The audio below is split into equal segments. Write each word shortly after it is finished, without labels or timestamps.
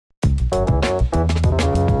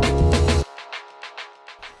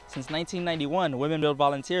Since 1991, Women Build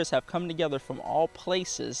volunteers have come together from all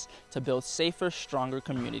places to build safer, stronger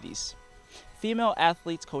communities. Female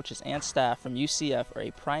athletes, coaches, and staff from UCF are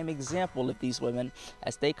a prime example of these women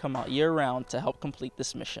as they come out year-round to help complete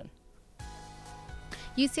this mission.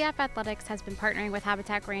 UCF Athletics has been partnering with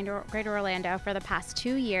Habitat Greater Orlando for the past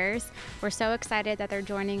 2 years. We're so excited that they're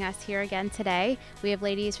joining us here again today. We have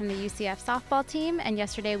ladies from the UCF softball team, and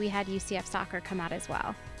yesterday we had UCF soccer come out as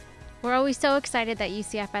well. We're always so excited that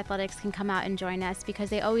UCF Athletics can come out and join us because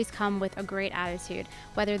they always come with a great attitude.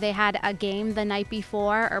 Whether they had a game the night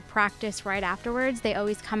before or practice right afterwards, they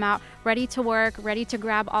always come out ready to work, ready to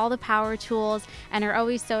grab all the power tools, and are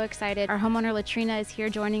always so excited. Our homeowner Latrina is here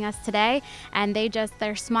joining us today, and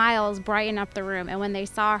their smiles brighten up the room. And when they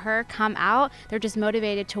saw her come out, they're just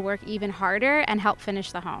motivated to work even harder and help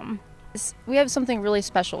finish the home. We have something really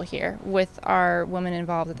special here with our women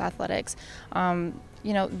involved with athletics.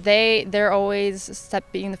 You know, they're always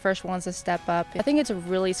being the first ones to step up. I think it's a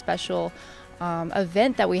really special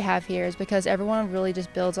event that we have here is because everyone really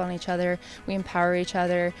just builds on each other. We empower each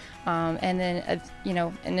other, and then, you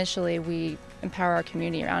know, initially we empower our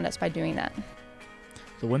community around us by doing that.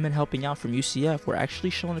 The women helping out from UCF were actually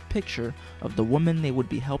shown a picture of the woman they would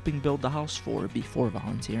be helping build the house for before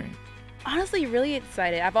volunteering. Honestly, really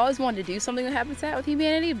excited. I've always wanted to do something with Habitat with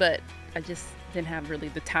Humanity, but I just didn't have really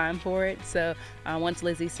the time for it. So once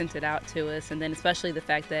Lizzie sent it out to us, and then especially the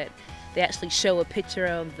fact that they actually show a picture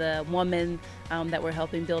of the woman that we're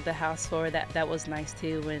helping build the house for, that was nice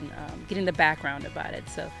too, and getting the background about it.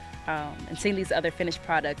 So and seeing these other finished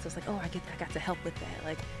products, I was like, oh, I got to help with that.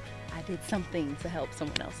 Like, I did something to help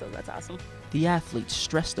someone else, so that's awesome. The athletes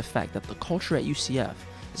stressed the fact that the culture at UCF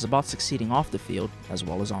is about succeeding off the field as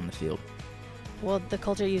well as on the field. Well, the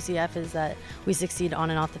culture at UCF is that we succeed on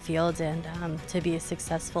and off the field, and to be a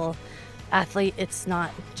successful athlete, it's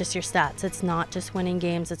not just your stats. It's not just winning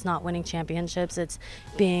games. It's not winning championships. It's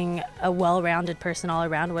being a well-rounded person all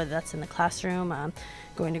around, whether that's in the classroom,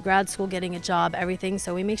 going to grad school, getting a job, everything.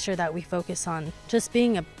 So we make sure that we focus on just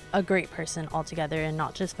being a great person altogether and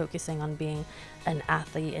not just focusing on being an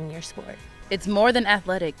athlete in your sport. It's more than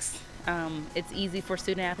athletics. It's easy for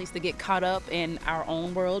student athletes to get caught up in our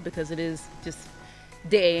own world because it is just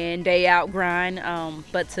day in, day out grind,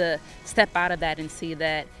 but to step out of that and see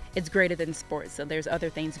that it's greater than sports. So there's other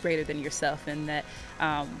things greater than yourself, and that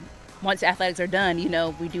once athletics are done, you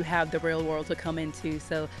know, we do have the real world to come into.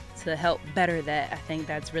 So to help better that, I think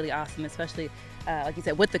that's really awesome, especially like you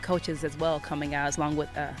said, with the coaches as well coming out along with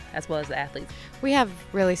as well as the athletes. We have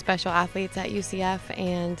really special athletes at UCF,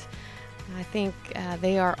 and I think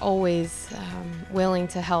they are always willing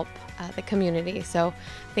to help the community. So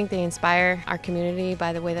I think they inspire our community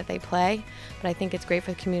by the way that they play, but I think it's great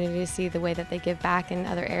for the community to see the way that they give back in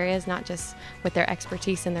other areas, not just with their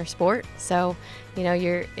expertise in their sport. So, you know,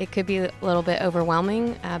 it could be a little bit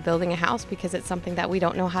overwhelming building a house because it's something that we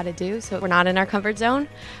don't know how to do, so we're not in our comfort zone.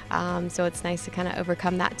 So it's nice to kind of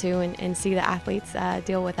overcome that too and see the athletes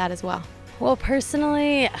deal with that as well. Well,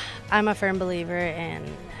 personally, I'm a firm believer in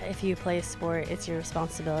if you play a sport, it's your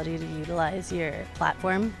responsibility to utilize your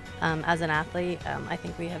platform. As an athlete, I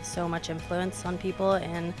think we have so much influence on people,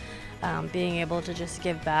 and being able to just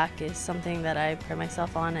give back is something that I pride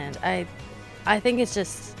myself on, and I think it's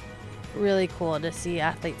just really cool to see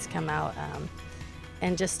athletes come out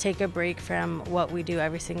and just take a break from what we do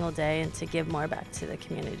every single day and to give more back to the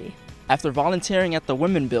community. After volunteering at the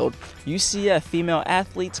Women Build, UCF female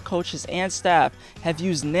athletes, coaches, and staff have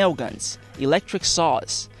used nail guns, electric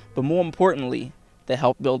saws, but more importantly, they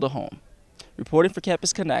help build a home. Reporting for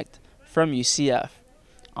Campus Connect from UCF,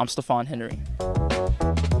 I'm Stefan Henry.